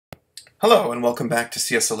Hello and welcome back to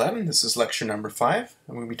CS11. This is lecture number 5,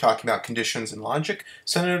 and we'll be talking about conditions in logic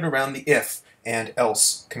centered around the if and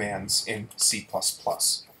else commands in C++.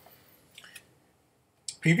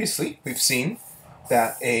 Previously, we've seen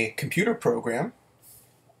that a computer program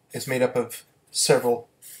is made up of several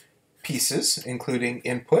pieces, including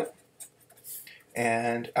input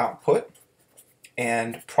and output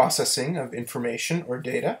and processing of information or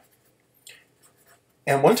data.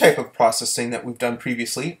 And one type of processing that we've done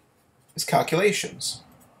previously is calculations.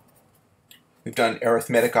 We've done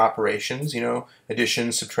arithmetic operations,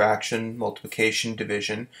 addition, subtraction, multiplication,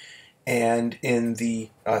 division. And in the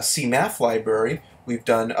C math library, we've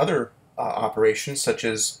done other operations such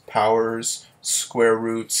as powers, square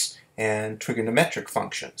roots, and trigonometric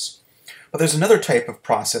functions. But there's another type of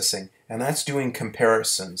processing, and that's doing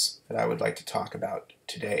comparisons that I would like to talk about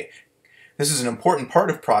today. This is an important part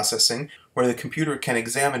of processing where the computer can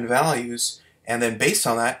examine values and then based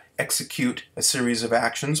on that execute a series of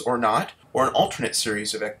actions or not, or an alternate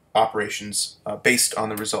series of operations based on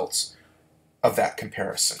the results of that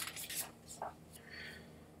comparison.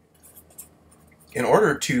 In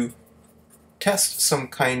order to test some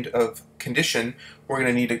kind of condition, we're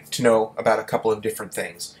going to need to know about a couple of different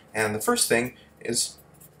things. And the first thing is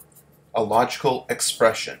a logical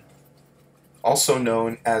expression, also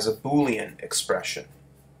known as a Boolean expression.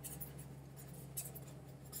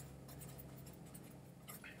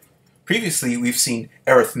 Previously, we've seen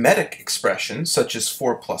arithmetic expressions, such as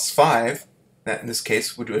 4 plus 5, that in this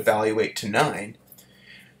case would evaluate to 9.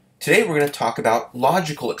 Today we're going to talk about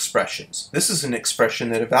logical expressions. This is an expression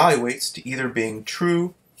that evaluates to either being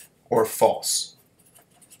true or false.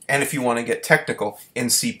 And if you want to get technical, in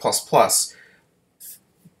C++,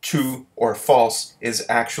 true or false is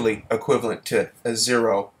actually equivalent to a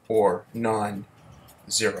 0 or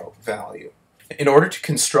non-zero value. In order to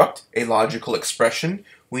construct a logical expression,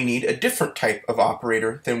 we need a different type of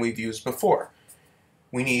operator than we've used before.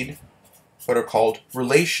 We need what are called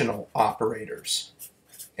relational operators.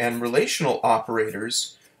 And relational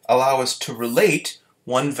operators allow us to relate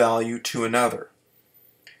one value to another.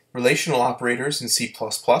 Relational operators in C++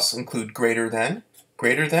 include greater than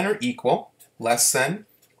or equal, less than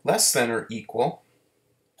or equal.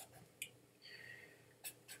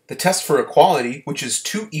 The test for equality, which is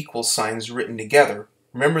two equal signs written together.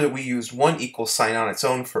 Remember that we used one equal sign on its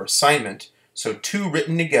own for assignment, so two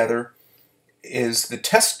written together is the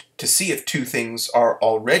test to see if two things are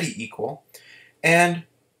already equal, and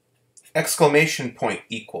exclamation point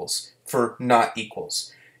equals for not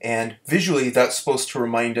equals. And visually that's supposed to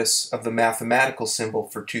remind us of the mathematical symbol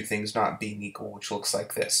for two things not being equal, which looks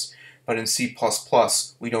like this. But in C++,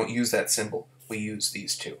 we don't use that symbol, we use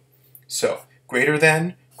these two. So, greater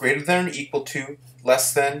than or equal to,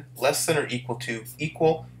 less than or equal to,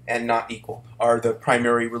 equal, and not equal are the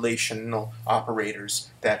primary relational operators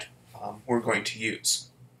that we're going to use.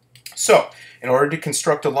 So, in order to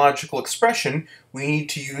construct a logical expression, we need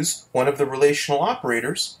to use one of the relational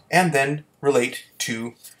operators and then relate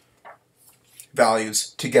two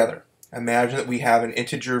values together. Imagine that we have an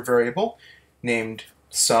integer variable named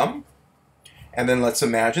sum, and then let's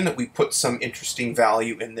imagine that we put some interesting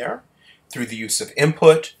value in there through the use of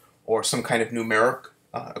input or some kind of numeric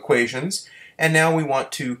equations, and now we want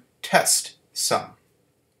to test sum.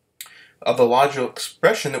 The logical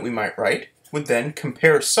expression that we might write would then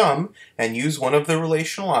compare sum and use one of the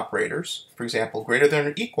relational operators, for example, greater than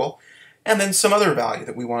or equal, and then some other value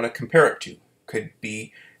that we want to compare it to. Could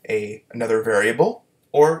be another variable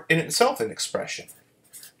or in itself an expression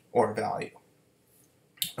or value.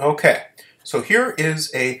 Okay, so here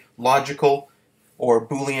is a logical or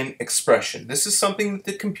Boolean expression. This is something that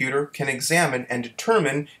the computer can examine and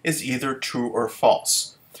determine is either true or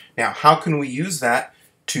false. Now, how can we use that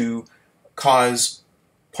to cause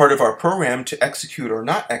part of our program to execute or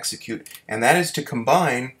not execute? And that is to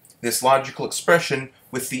combine this logical expression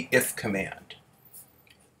with the if command.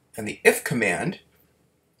 And the if command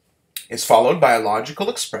is followed by a logical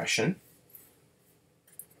expression,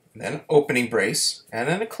 and then an opening brace, and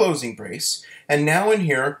then a closing brace. And now in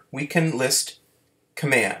here we can list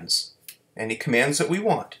commands, any commands that we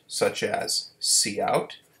want, such as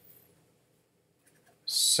cout,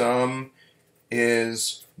 sum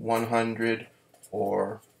is 100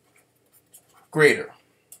 or greater,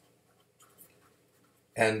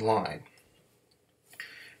 end line.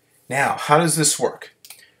 Now, how does this work?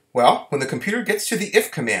 Well, when the computer gets to the if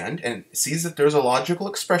command and sees that there's a logical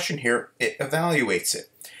expression here, it evaluates it.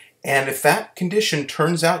 And if that condition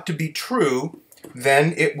turns out to be true,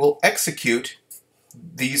 then it will execute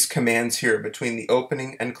these commands here between the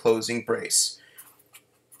opening and closing brace.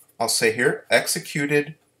 I'll say here,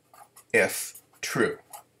 executed if true.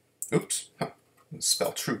 Oops,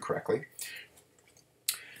 spell true correctly.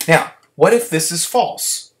 Now, what if this is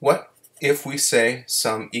false? What if we say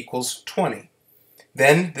sum equals 20?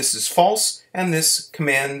 Then this is false, and this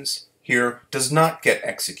command here does not get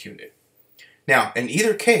executed. Now, in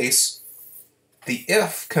either case, the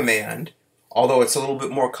if command, although it's a little bit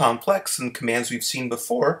more complex than commands we've seen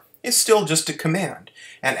before, is still just a command.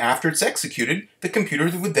 And after it's executed, the computer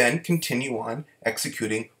would then continue on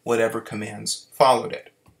executing whatever commands followed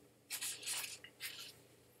it.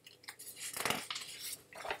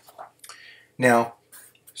 Now,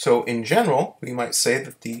 so in general, we might say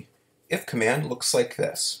that the if command looks like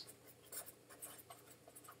this.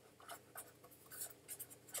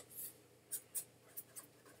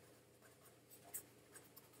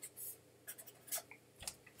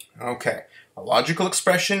 Okay, a logical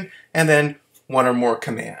expression and then one or more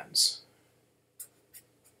commands.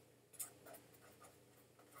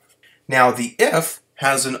 Now the if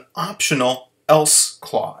has an optional else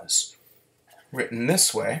clause written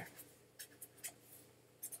this way.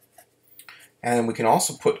 And we can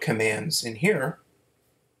also put commands in here.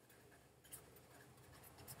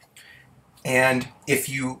 And if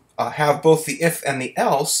you have both the if and the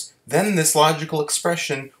else, then this logical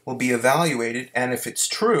expression will be evaluated, and if it's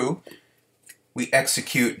true, we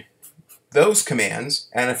execute those commands,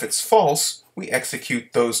 and if it's false, we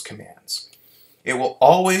execute those commands. It will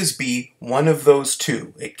always be one of those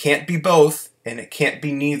two. It can't be both, and it can't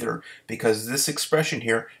be neither, because this expression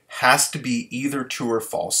here has to be either true or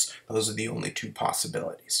false. Those are the only two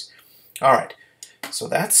possibilities. All right, so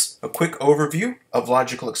that's a quick overview of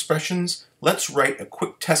logical expressions. Let's write a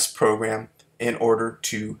quick test program in order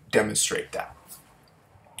to demonstrate that.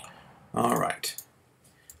 All right.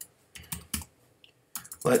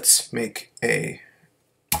 Let's make a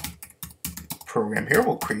program here.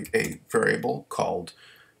 We'll create a variable called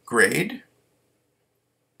grade.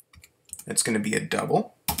 It's going to be a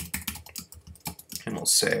double. And we'll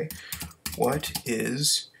say, what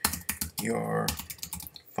is your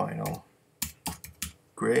final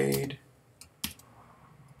grade?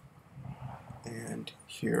 And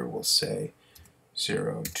here we'll say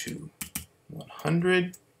 0 to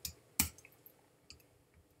 100.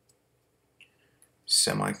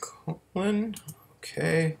 Semicolon.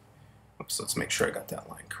 Okay. Oops, let's make sure I got that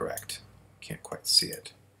line correct. Can't quite see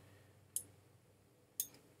it.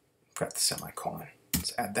 Got the semicolon.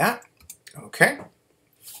 Let's add that. Okay.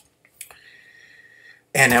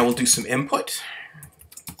 And now we'll do some input.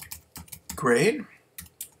 Grade.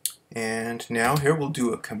 And now here we'll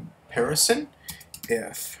do a comparison.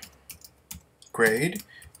 If grade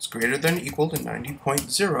is greater than or equal to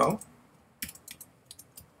 90.0,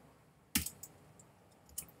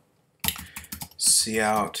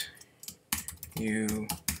 cout you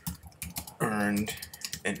earned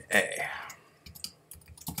an A.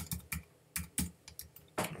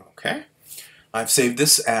 Okay, I've saved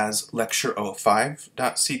this as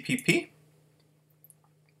Lecture05.cpp,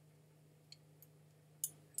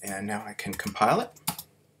 and now I can compile it.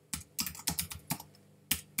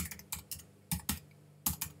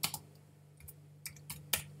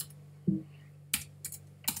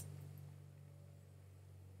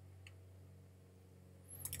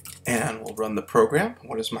 And we'll run the program.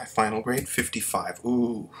 What is my final grade? 55.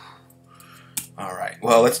 Ooh. All right.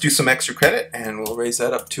 Well, let's do some extra credit, and we'll raise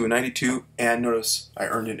that up to a 92. And notice I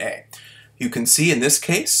earned an A. You can see in this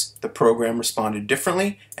case, the program responded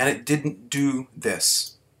differently, and it didn't do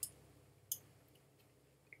this.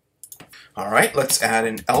 All right. Let's add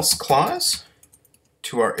an else clause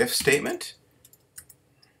to our if statement.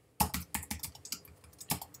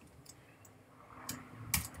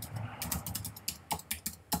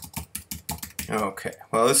 Okay,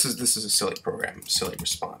 well this is a silly program, silly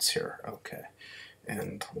response here. Okay,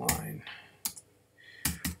 end line.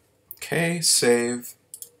 Okay, save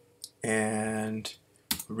and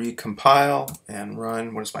recompile and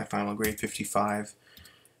run. What is my final grade? 55,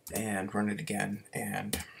 and run it again,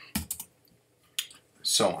 and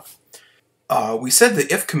so on. We said the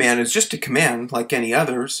if command is just a command like any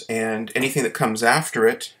others, and anything that comes after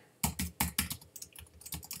it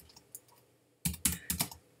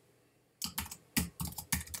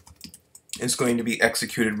is going to be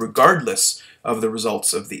executed regardless of the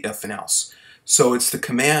results of the if and else. So it's the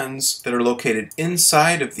commands that are located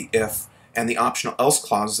inside of the if and the optional else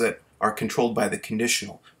clause that are controlled by the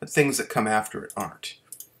conditional, but things that come after it aren't.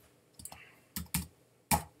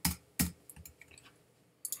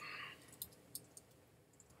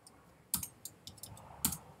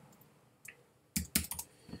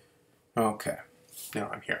 Okay, now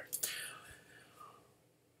I'm here.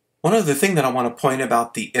 One other thing that I want to point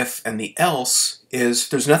about the if and the else is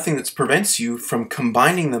there's nothing that prevents you from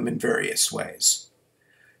combining them in various ways.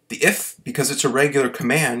 The if, because it's a regular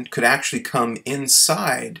command, could actually come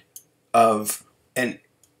inside of an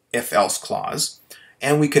if-else clause,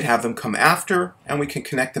 and we could have them come after, and we can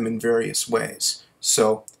connect them in various ways.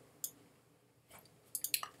 So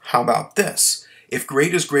how about this? If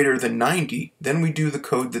grade is greater than 90, then we do the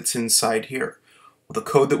code that's inside here. Well, the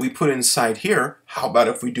code that we put inside here, how about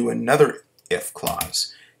if we do another if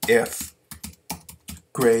clause? If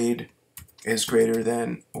grade is greater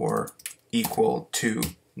than or equal to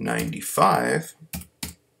 95,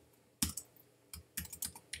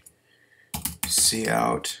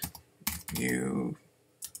 cout you've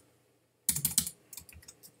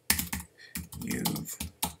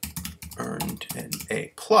earned an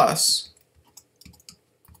A+,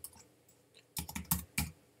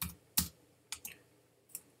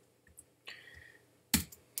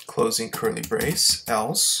 closing curly brace,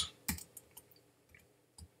 else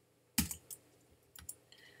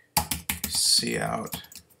cout.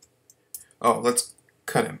 Oh, let's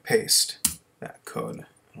cut and paste that code.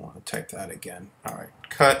 I want to type that again. All right,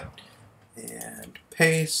 cut and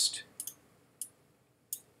paste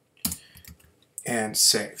and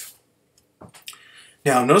save.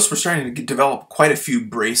 Now notice we're starting to develop quite a few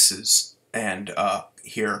braces and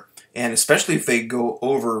here, and especially if they go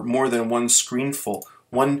over more than one screenful.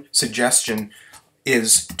 One suggestion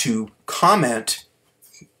is to comment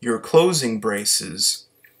your closing braces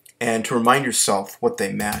and to remind yourself what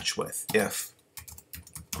they match with. If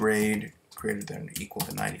grade greater than or equal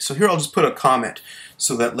to 90. So here I'll just put a comment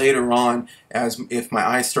so that later on, as if my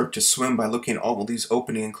eyes start to swim by looking at all of these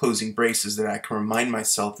opening and closing braces, that I can remind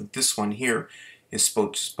myself that this one here is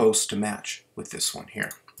supposed to match with this one here.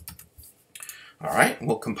 All right,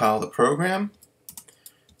 we'll compile the program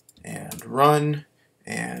and run,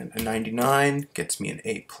 and a 99 gets me an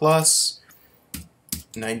A+,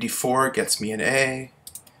 94 gets me an A,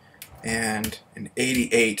 and an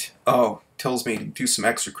 88, oh, tells me to do some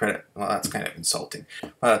extra credit. Well, that's kind of insulting.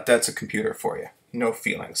 That's a computer for you. No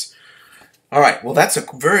feelings. All right, well, that's a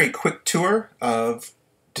very quick tour of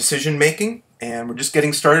decision making, and we're just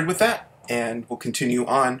getting started with that, and we'll continue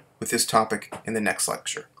on with this topic in the next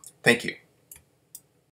lecture. Thank you.